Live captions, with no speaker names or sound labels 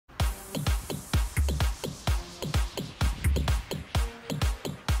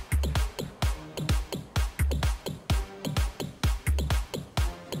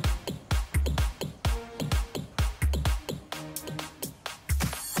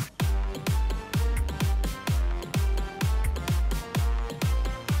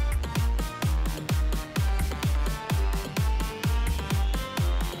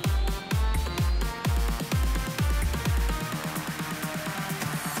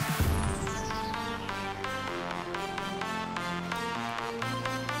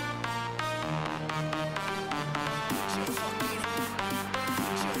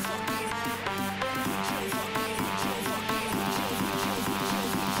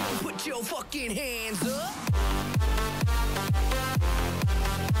your fucking hands up.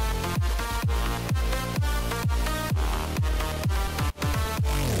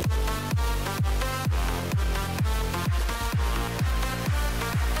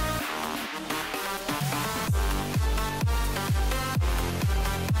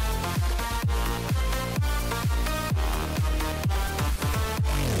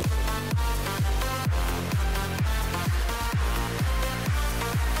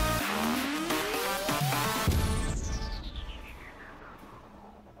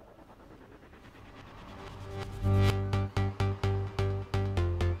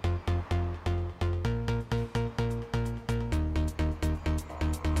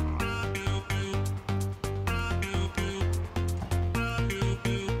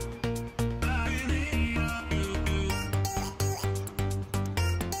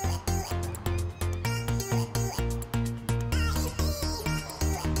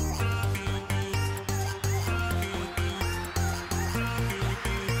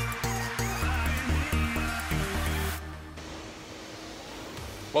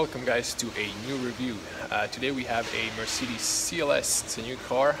 Welcome guys to a new review. Today we have a Mercedes CLS. It's a new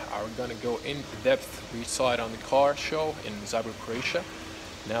car. We're gonna go in depth. We saw it on the car show in Zagreb, Croatia.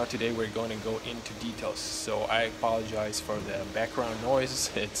 Now today we're going to go into details. So I apologize for the background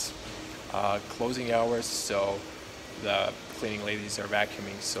noise. It's closing hours, so the cleaning ladies are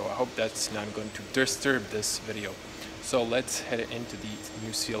vacuuming. So I hope that's not going to disturb this video. So let's head into the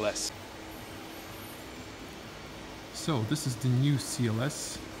new CLS. So this is the new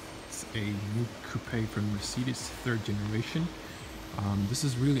CLS. It's a new coupe from Mercedes, 3rd generation. This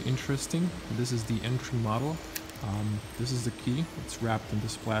is really interesting. This is the entry model. This is the key. It's wrapped in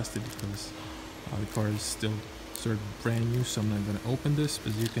this plastic because the car is still sort of brand new, so I'm not going to open this. But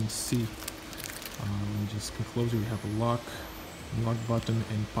as you can see, just come closer, we have a lock button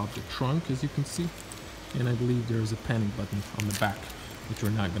and pop the trunk, as you can see. And I believe there is a panic button on the back, which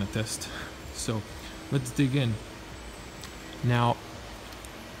we're not going to test. So let's dig in. Now,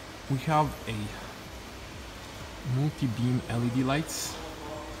 we have a multi-beam LED lights,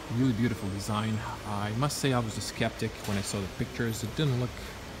 really beautiful design. I must say I was a skeptic when I saw the pictures. It didn't look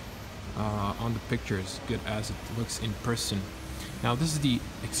on the picture as good as it looks in person. Now this is the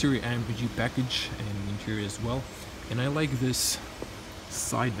exterior AMG package and the interior as well. And I like this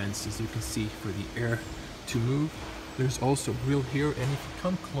side vents, as you can see, for the air to move. There's also a grill here, and if you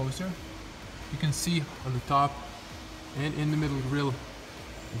come closer, you can see on the top and in the middle grill,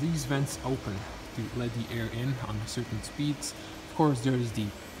 these vents open to let the air in on certain speeds. Of course, there's the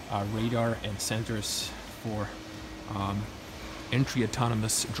radar and sensors for entry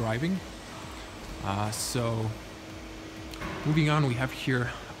autonomous driving. So moving on, we have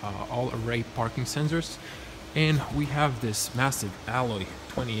here all array parking sensors, and we have this massive alloy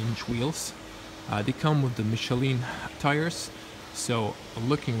 20-inch wheels. They come with the Michelin tires, so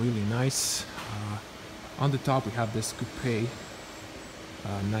looking really nice. On the top we have this coupe,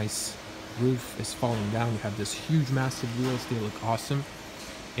 nice roof is falling down. We have this huge massive wheels, they look awesome.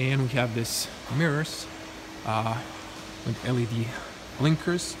 And we have this mirrors with LED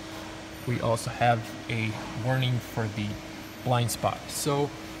blinkers. We also have a warning for the blind spot. So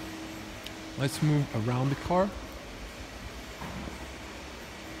let's move around the car.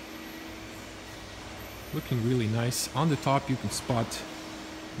 Looking really nice. On the top you can spot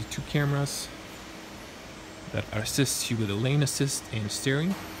the 2 cameras that assist you with the lane assist and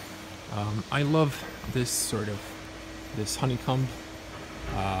steering. I love this sort of honeycomb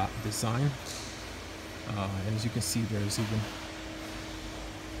design, and as you can see, there's even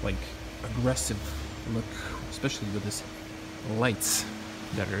like aggressive look, especially with this lights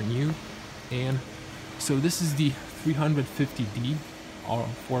that are new. And so this is the 350D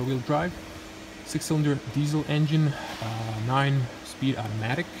four-wheel drive, 6-cylinder diesel engine, 9-speed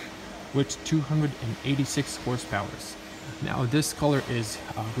automatic with 286 horsepower. Now this color is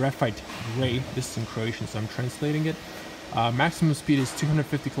graphite gray. This is in Croatian, so I'm translating it. Maximum speed is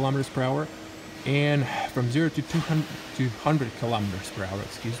 250 kilometers per hour, and from 0 to 200 kilometers per hour,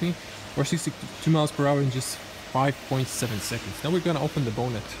 excuse me, or 62 miles per hour in just 5.7 seconds. Now we're gonna open the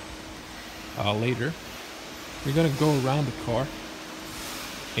bonnet later. We're gonna go around the car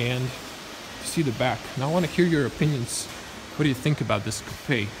and see the back. Now I want to hear your opinions. What do you think about this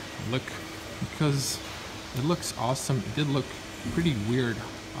coupe look? Because it looks awesome. It did look pretty weird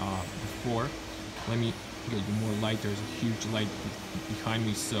before. Let me get you more light. There's a huge light behind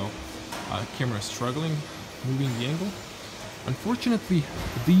me, so camera is struggling moving the angle. Unfortunately,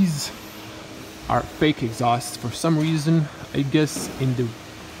 these are fake exhausts for some reason. I guess in the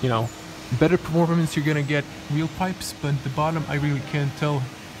better performance you're gonna get real pipes, but at the bottom I really can't tell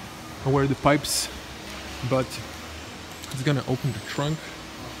where the pipes, but it's gonna open the trunk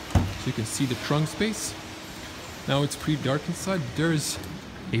so you can see the trunk space. Now it's pretty dark inside, but there's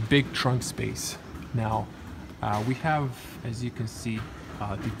a big trunk space. Now we have, as you can see,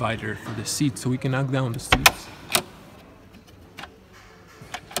 a divider for the seat, so we can knock down the seats.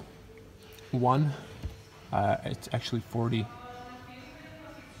 One, it's actually 40,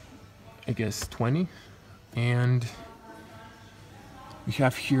 I guess 20, and we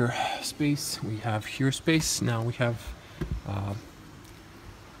have here space, we have here space. Now we have a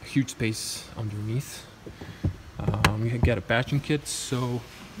huge space underneath. We get a patching kit, so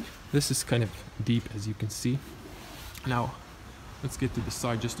this is kind of deep, as you can see. Now let's get to the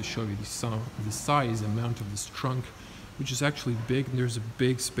side just to show you the size amount of this trunk, which is actually big, and there's a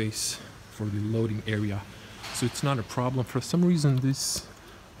big space for the loading area, so it's not a problem. For some reason this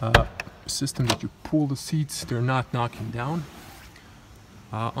system that you pull the seats, they're not knocking down.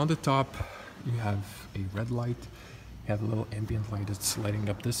 On the top you have a red light, you have a little ambient light that's lighting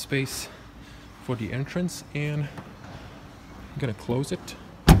up this space for the entrance, and I'm gonna close it.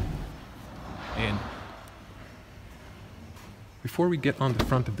 And before we get on the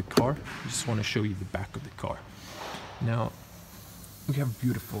front of the car, I just want to show you the back of the car. Now we have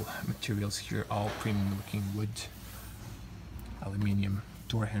beautiful materials here, all premium looking wood, aluminium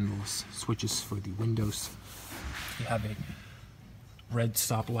door handles, switches for the windows. You have a red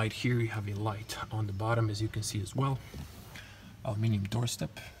stop light here, you have a light on the bottom, as you can see as well. Aluminium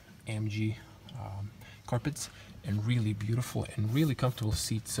doorstep, AMG carpets, and really beautiful and really comfortable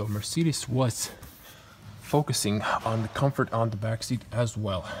seats. So Mercedes was focusing on the comfort on the back seat as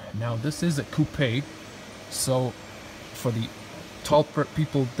well. Now this is a coupe, so for the tall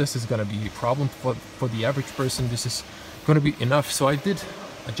people this is going to be a problem. For the average person this is going to be enough. So I did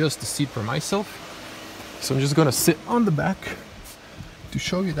adjust the seat for myself, so I'm just going to sit on the back to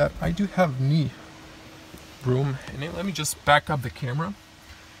show you that I do have knee room. And then let me just back up the camera.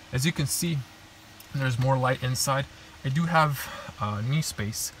 As you can see, there's more light inside. I do have knee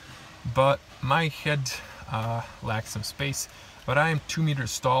space, but my head lacks some space. But I am 2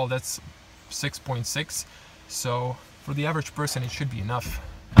 meters tall, that's 6.6, so for the average person it should be enough.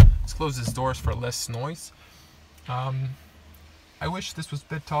 Let's close these doors for less noise. I wish this was a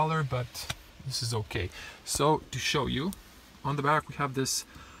bit taller, but this is okay. So to show you, on the back we have this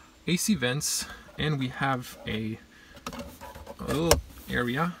AC vents, and we have a little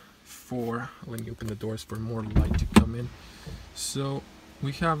area for, let me open the doors for more light to come in. So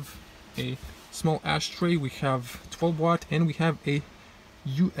we have a small ashtray, we have 12 watt, and we have a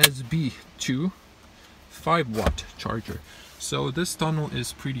USB to 5 watt charger. So this tunnel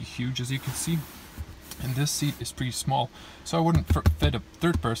is pretty huge, as you can see, and this seat is pretty small, so I wouldn't fit a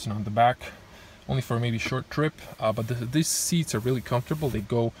third person on the back, only for maybe short trip. But these seats are really comfortable, they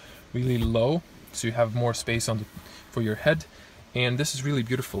go really low, so you have more space for your head. And this is really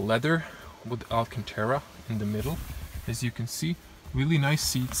beautiful leather with Alcantara in the middle, as you can see. Really nice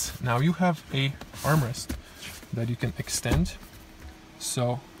seats. Now you have a armrest that you can extend.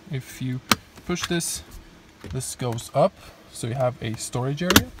 So if you push this, this goes up, so you have a storage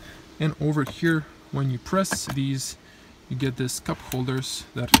area. And over here, when you press these, you get this cup holders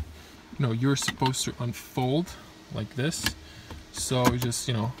that you're supposed to unfold like this. So you just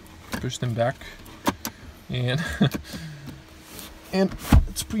push them back, and and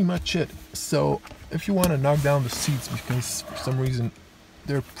that's pretty much it. So if you want to knock down the seats, because for some reason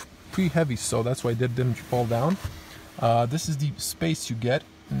they're pretty heavy, so that's why they didn't fall down, this is the space you get.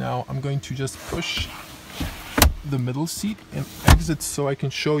 Now I'm going to just push the middle seat and exit, so I can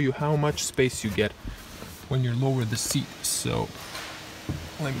show you how much space you get when you lower the seat. So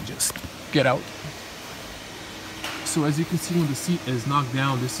let me just get out. So as you can see, when the seat is knocked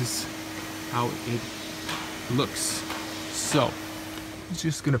down, this is how it looks. So I'm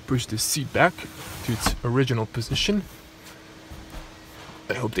just gonna push the seat back to its original position.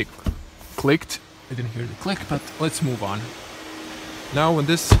 I hope they clicked. I didn't hear the click, but let's move on. Now when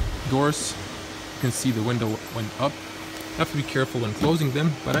this doors, you can see the window went up. You have to be careful when closing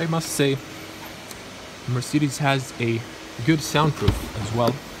them, but I must say Mercedes has a good soundproof as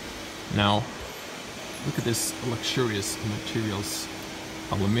well. Now look at this luxurious materials,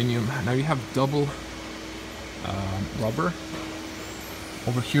 aluminium. Now you have double rubber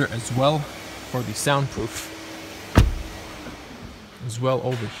over here as well for the soundproof, as well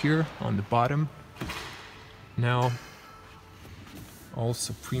over here on the bottom. Now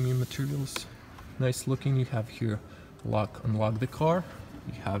also premium materials, nice looking. You have here unlock the car.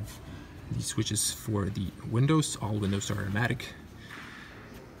 You have these switches for the windows. All windows are automatic.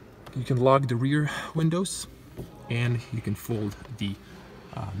 You can lock the rear windows, and you can fold the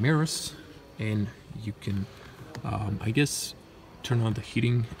mirrors, and you can I guess turn on the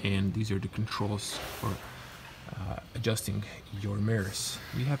heating, and these are the controls for adjusting your mirrors.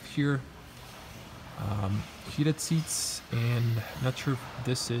 We have here heated seats, and not sure if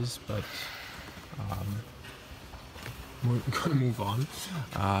this is, but we're gonna move on.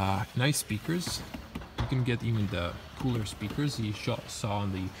 Nice speakers. You can get even the cooler speakers you saw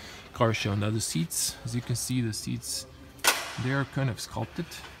on the car show. Now the seats, as you can see, the seats, they are kind of sculpted.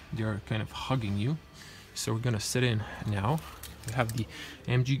 They are kind of hugging you. So we're gonna sit in now. We have the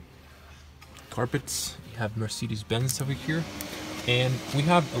AMG carpets. You have Mercedes-Benz over here, and we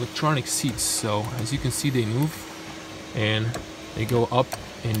have electronic seats. So as you can see, they move and they go up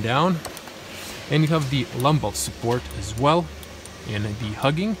and down. And you have the lumbar support as well, and the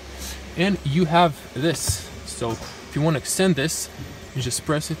hugging. And you have this. So if you want to extend this, you just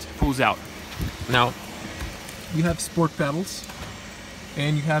press it, it pulls out. Now you have sport pedals,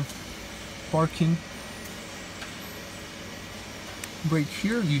 and you have parking. Right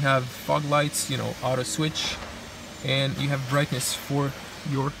here you have fog lights, you know, auto switch, and you have brightness for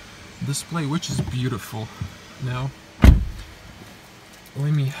your display, which is beautiful. Now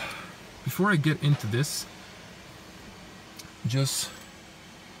before I get into this, just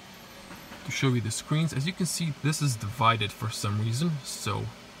to show you the screens. As you can see, this is divided for some reason, so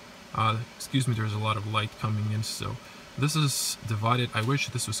excuse me, there's a lot of light coming in, so this is divided. I wish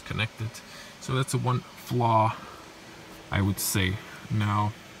this was connected, so that's a one flaw, I would say.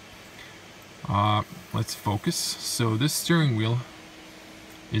 Now let's focus. So this steering wheel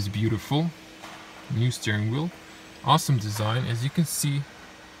is beautiful, new steering wheel, awesome design. As you can see,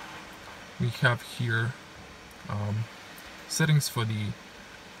 we have here settings for the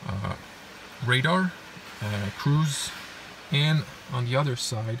radar, cruise, and on the other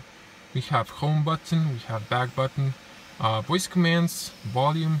side we have home button, we have back button, voice commands,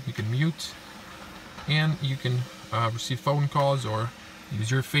 volume, you can mute, and you can receive phone calls or use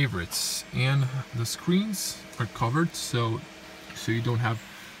your favorites. And the screens are covered so you don't have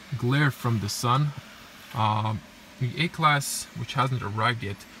glare from the sun. The A-Class, which hasn't arrived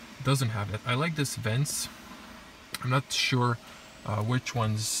yet, doesn't have it. I like this vents. I'm not sure which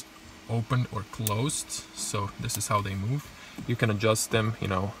one's opened or closed, so this is how they move. You can adjust them, you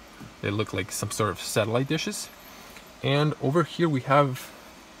know, they look like some sort of satellite dishes. And over here we have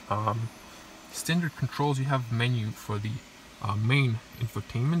standard controls. You have menu for the main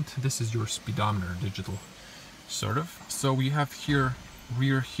infotainment. This is your speedometer, digital sort of. So we have here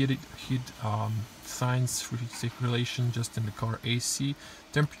rear heat signs for circulation just in the car. AC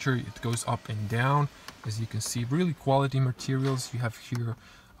temperature, it goes up and down. As you can see, really quality materials. You have here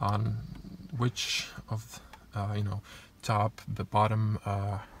on which of you know, top, the bottom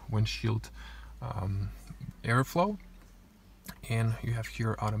windshield airflow, and you have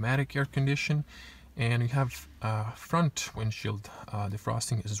here automatic air condition, and you have front windshield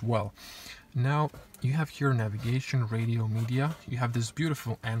defrosting as well. Now you have here navigation, radio, media. You have this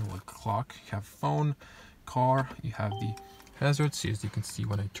beautiful analog clock. You have phone, car. You have the hazards, as you can see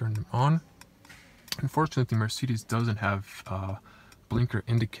when I turn them on. Unfortunately, Mercedes doesn't have blinker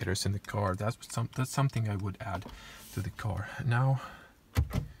indicators in the car. That's something I would add to the car. Now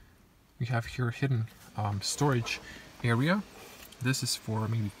we have here hidden storage area. This is for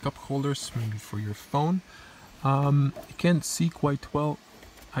maybe cup holders, maybe for your phone. You can't see quite well.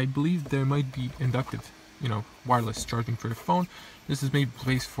 I believe there might be inductive, you know, wireless charging for your phone. This is maybe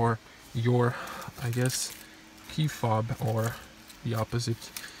place for your, I guess, key fob, or the opposite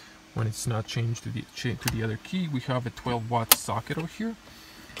when it's not changed to the other key. We have a 12-watt socket over here.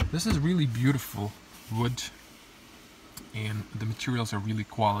 This is really beautiful wood, and the materials are really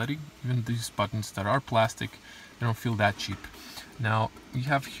quality. Even these buttons that are plastic, they don't feel that cheap. Now we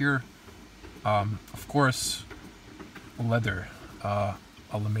have here, of course, leather,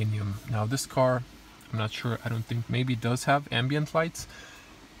 aluminum. Now this car, I'm not sure, I don't think, maybe it does have ambient lights.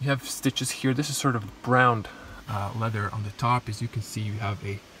 You have stitches here. This is sort of brown leather on the top. As you can see, you have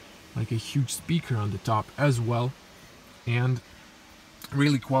a huge speaker on the top as well, and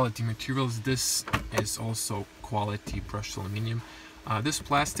really quality materials. This is also quality brushed aluminum. This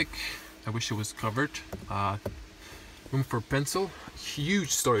plastic, I wish it was covered. Room for pencil, huge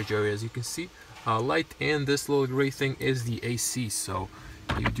storage area, as you can see. Light, and this little gray thing is the AC, so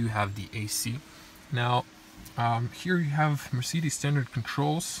you do have the AC. Now here you have Mercedes standard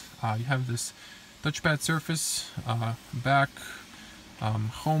controls. You have this touchpad surface, back,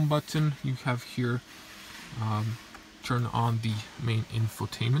 home button. You have here turn on the main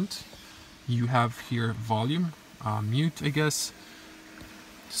infotainment. You have here volume, mute, I guess.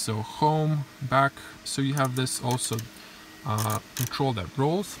 So home, back. So you have this also control that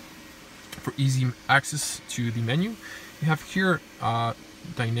rolls for easy access to the menu. You have here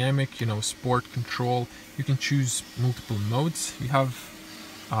dynamic, sport control. You can choose multiple modes. You have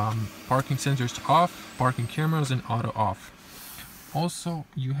parking sensors off, parking cameras, and auto off. Also,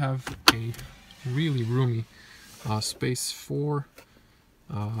 you have a really roomy space for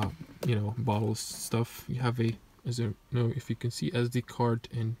bottles, stuff. You have a, as I don't know if you can see, SD card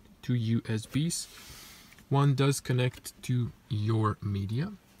and 2 USBs. One does connect to your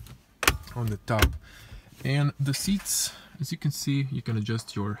media on the top. And the seats, as you can see, you can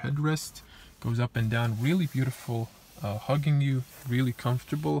adjust your headrest, goes up and down, really beautiful, hugging you, really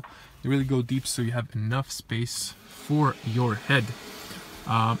comfortable. They really go deep, so you have enough space for your head.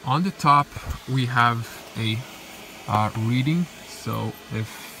 On the top we have a reading, so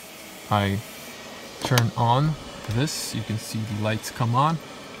if I turn on this, you can see the lights come on,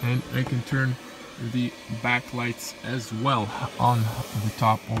 and I can turn the back lights as well on the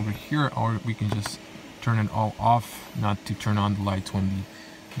top over here, or we can just turn it all off, not to turn on the lights when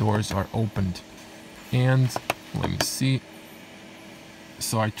the doors are opened. And let me see,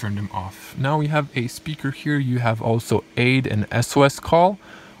 so I turned them off. Now we have a speaker here. You have also aid and SOS call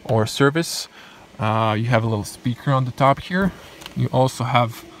or service. You have a little speaker on the top here. You also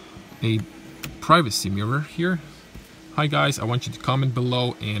have a privacy mirror here. Hi guys, I want you to comment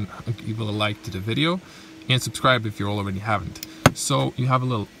below and give a like to the video and subscribe if you already haven't. So you have a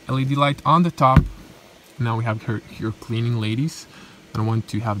little LED light on the top. Now we have here cleaning ladies. I don't want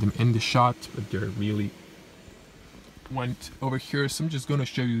to have them in the shot, but they're really went over here. So I'm just going to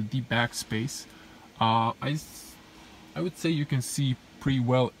show you the back space. I would say you can see pretty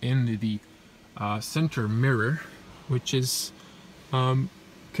well in the center mirror, which is kind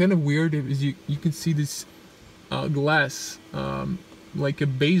of weird. As you can see this glass, like a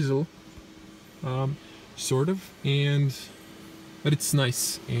basil, sort of, but it's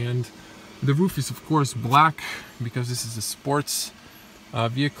nice. And the roof is of course black because this is a sports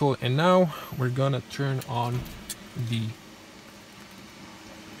vehicle. And now we're gonna turn on the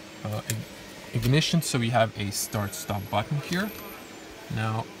ignition. So we have a start-stop button here.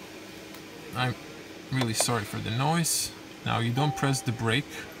 Now I'm really sorry for the noise. Now you don't press the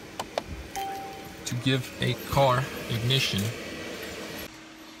brake to give a car ignition.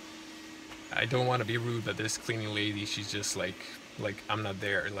 I don't want to be rude, but this cleaning lady, she's just like I'm not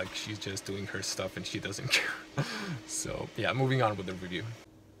there, like she's just doing her stuff and she doesn't care. So yeah, moving on with the review.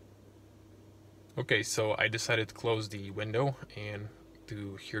 Okay, so I decided to close the window and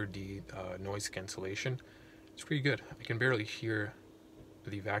to hear the noise cancellation. It's pretty good. I can barely hear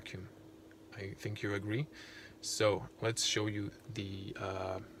the vacuum. I think you agree. So let's show you the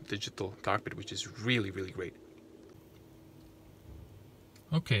digital cockpit, which is really great.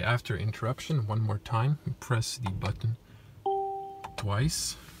 Okay, after interruption, one more time, we press the button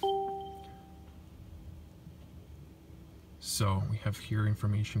twice. So we have here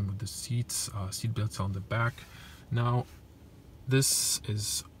information with the seats, seat belts on the back. Now this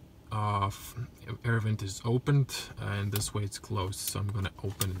is air vent is opened, and this way it's closed. So I'm gonna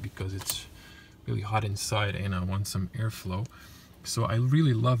open it because it's really hot inside and I want some airflow. So I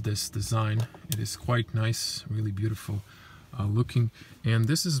really love this design. It is quite nice, really beautiful looking. And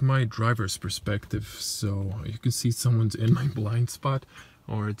this is my driver's perspective, so you can see someone's in my blind spot,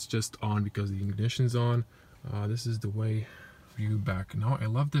 or it's just on because the ignition's on. This is the way view back. Now I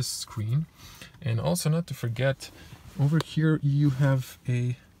love this screen. And also, not to forget, over here you have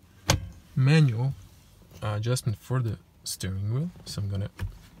a manual adjustment for the steering wheel. So I'm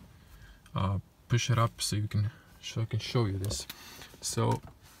gonna push it up so I can show you this. So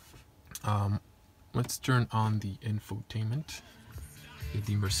let's turn on the infotainment with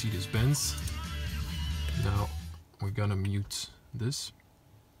the Mercedes-Benz. Now we're gonna mute this,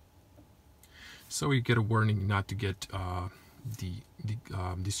 so we get a warning not to get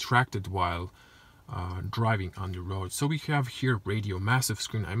distracted while driving on the road. So we have here radio, massive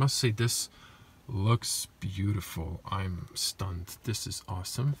screen. I must say this looks beautiful. I'm stunned. This is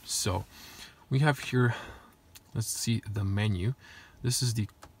awesome. So we have here, let's see the menu. This is the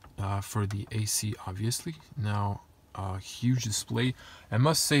for the AC, obviously. Now huge display. I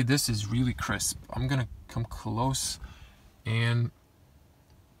must say this is really crisp. I'm gonna come close, and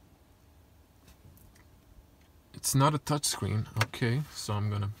it's not a touch screen. Okay, so I'm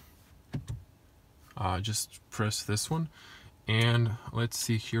gonna just press this one, and let's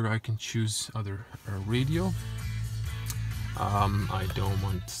see here. I can choose other radio. I don't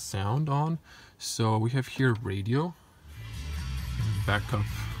want sound on, so we have here radio, backup.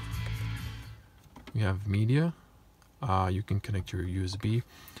 We have media. You can connect your USB.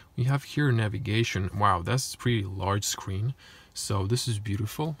 we have here navigation. Wow, that's a pretty large screen. So this is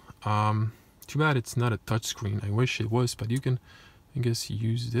beautiful. Too bad it's not a touch screen. I wish it was, but you can, I guess,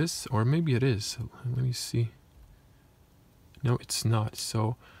 use this, or maybe it is. Let me see. No, it's not.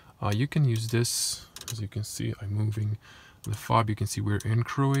 So you can use this. As you can see, I'm moving the fob. You can see we're in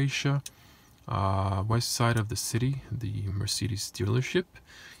Croatia, west side of the city, the Mercedes dealership,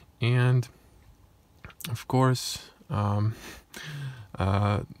 and of course, it's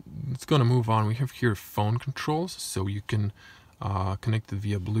gonna move on. We have here phone controls, so you can connect it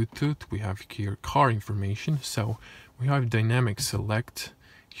via Bluetooth. We have here car information, so we have dynamic select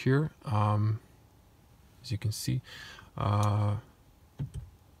here, as you can see.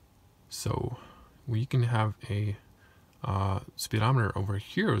 So we can have a speedometer over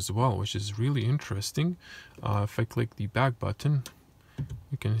here as well, which is really interesting. If I click the back button,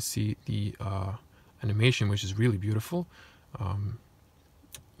 you can see the animation, which is really beautiful.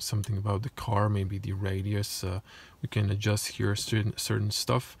 Something about the car, maybe the radius. We can adjust here certain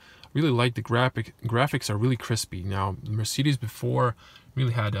stuff. Really like the graphics are really crispy. Now the Mercedes before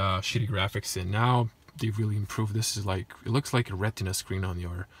really had shitty graphics, and now they've really improved. This is like, it looks like a retina screen on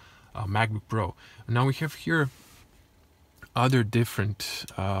your MacBook Pro. And now we have here other different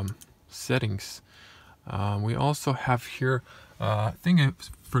settings. We also have here thing I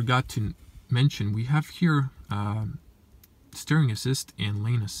forgot to mention, we have here steering assist and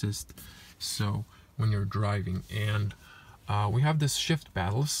lane assist, so when you're driving, and we have this shift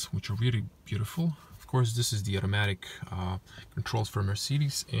paddles, which are really beautiful. Of course, this is the automatic controls for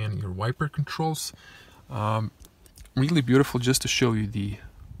Mercedes, and your wiper controls, really beautiful. Just to show you the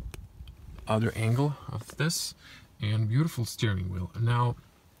other angle of this, and beautiful steering wheel. Now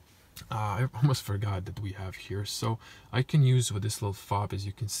I almost forgot that we have here, so I can use with this little fob, as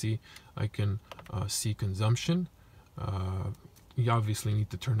you can see, I can see consumption. You obviously need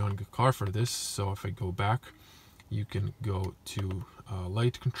to turn on the car for this, so if I go back, you can go to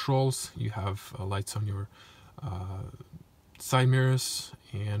light controls. You have lights on your side mirrors,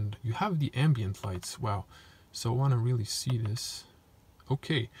 and you have the ambient lights. Wow, so I want to really see this.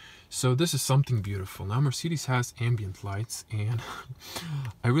 Okay, so this is something beautiful. Now Mercedes has ambient lights, and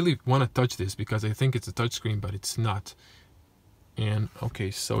I really want to touch this because I think it's a touchscreen, but it's not. And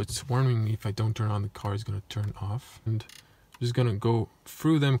okay, so it's warning me if I don't turn on, the car is going to turn off. And I'm just going to go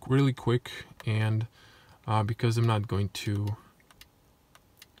through them really quick, and because I'm not going to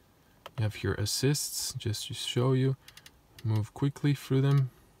have here assists, just to show you, move quickly through them,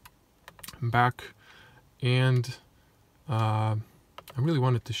 back, and I really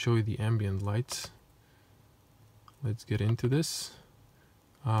wanted to show you the ambient lights. Let's get into this.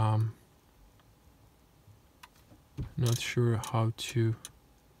 Not sure how to.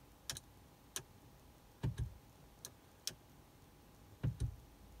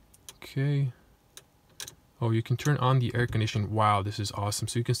 Okay. Oh, you can turn on the air conditioning. Wow, this is awesome.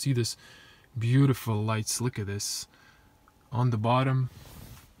 So you can see this beautiful lights. Look at this on the bottom,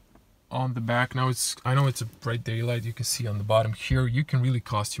 on the back. Now it's, I know it's a bright daylight, you can see on the bottom here. You can really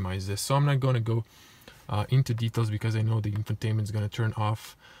customize this, so I'm not going to go into details because I know the infotainment is going to turn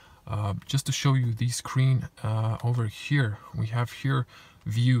off. Just to show you the screen over here, we have here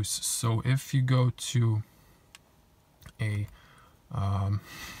views. So if you go to a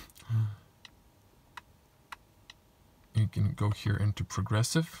you can go here into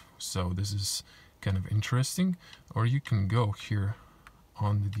progressive, so this is kind of interesting, or you can go here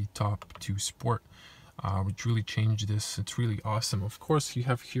on the top to sport, which really changed this. It's really awesome. Of course, you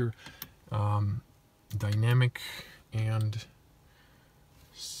have here dynamic, and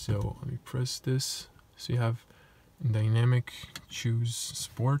so let me press this. So you have dynamic, choose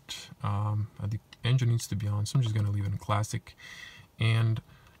sport. The engine needs to be on, so I'm just going to leave it in classic. And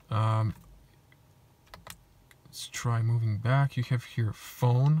let's try moving back. You have here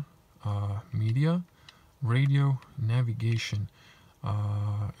phone, media, radio, navigation,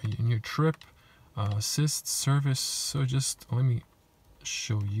 in your trip, assist, service. So just let me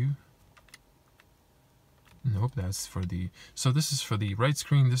show you. Nope, that's for the, so this is for the right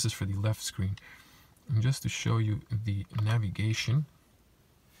screen, this is for the left screen. And just to show you the navigation.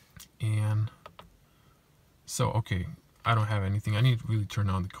 And so, okay, I don't have anything. I need to really turn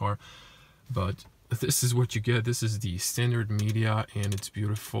on the car, but this is what you get. This is the standard media, and it's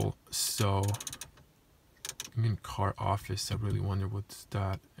beautiful. So I'm in car office. I really wonder what's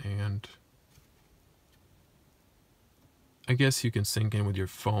that. And I guess you can sync in with your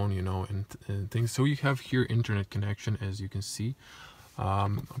phone, you know, and things. So you have here internet connection, as you can see.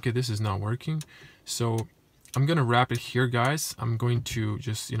 Okay, this is not working. So I'm gonna wrap it here, guys. I'm going to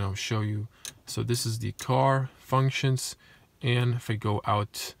just, you know, show you. So this is the car functions, And if I go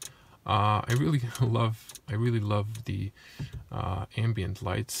out, I really love the ambient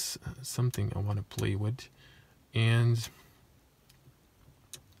lights, something I want to play with. And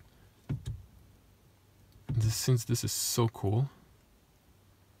since this is so cool,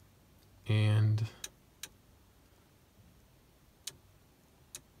 and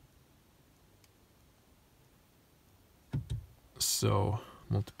so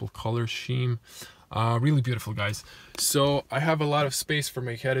multiple color scheme, really beautiful, guys. So I have a lot of space for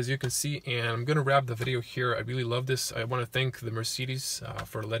my head, as you can see, and I'm gonna wrap the video here. I really love this. I want to thank the Mercedes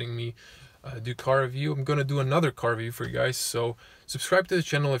for letting me do car review. I'm gonna do another car review for you guys, so subscribe to the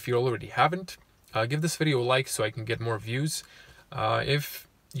channel if you already haven't. Give this video a like so I can get more views. If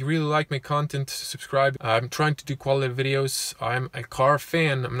you really like my content, subscribe. I'm trying to do quality videos. I'm a car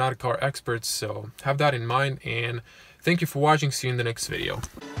fan, I'm not a car expert, so have that in mind, and thank you for watching. See you in the next video.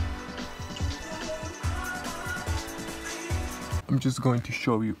 I'm just going to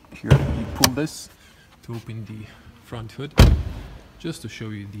show you here. You pull this to open the front hood, just to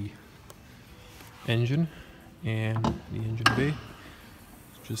show you the engine and the engine bay.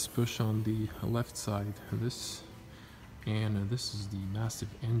 Just push on the left side this, and this is the massive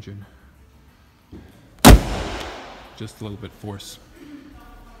engine. Just a little bit force.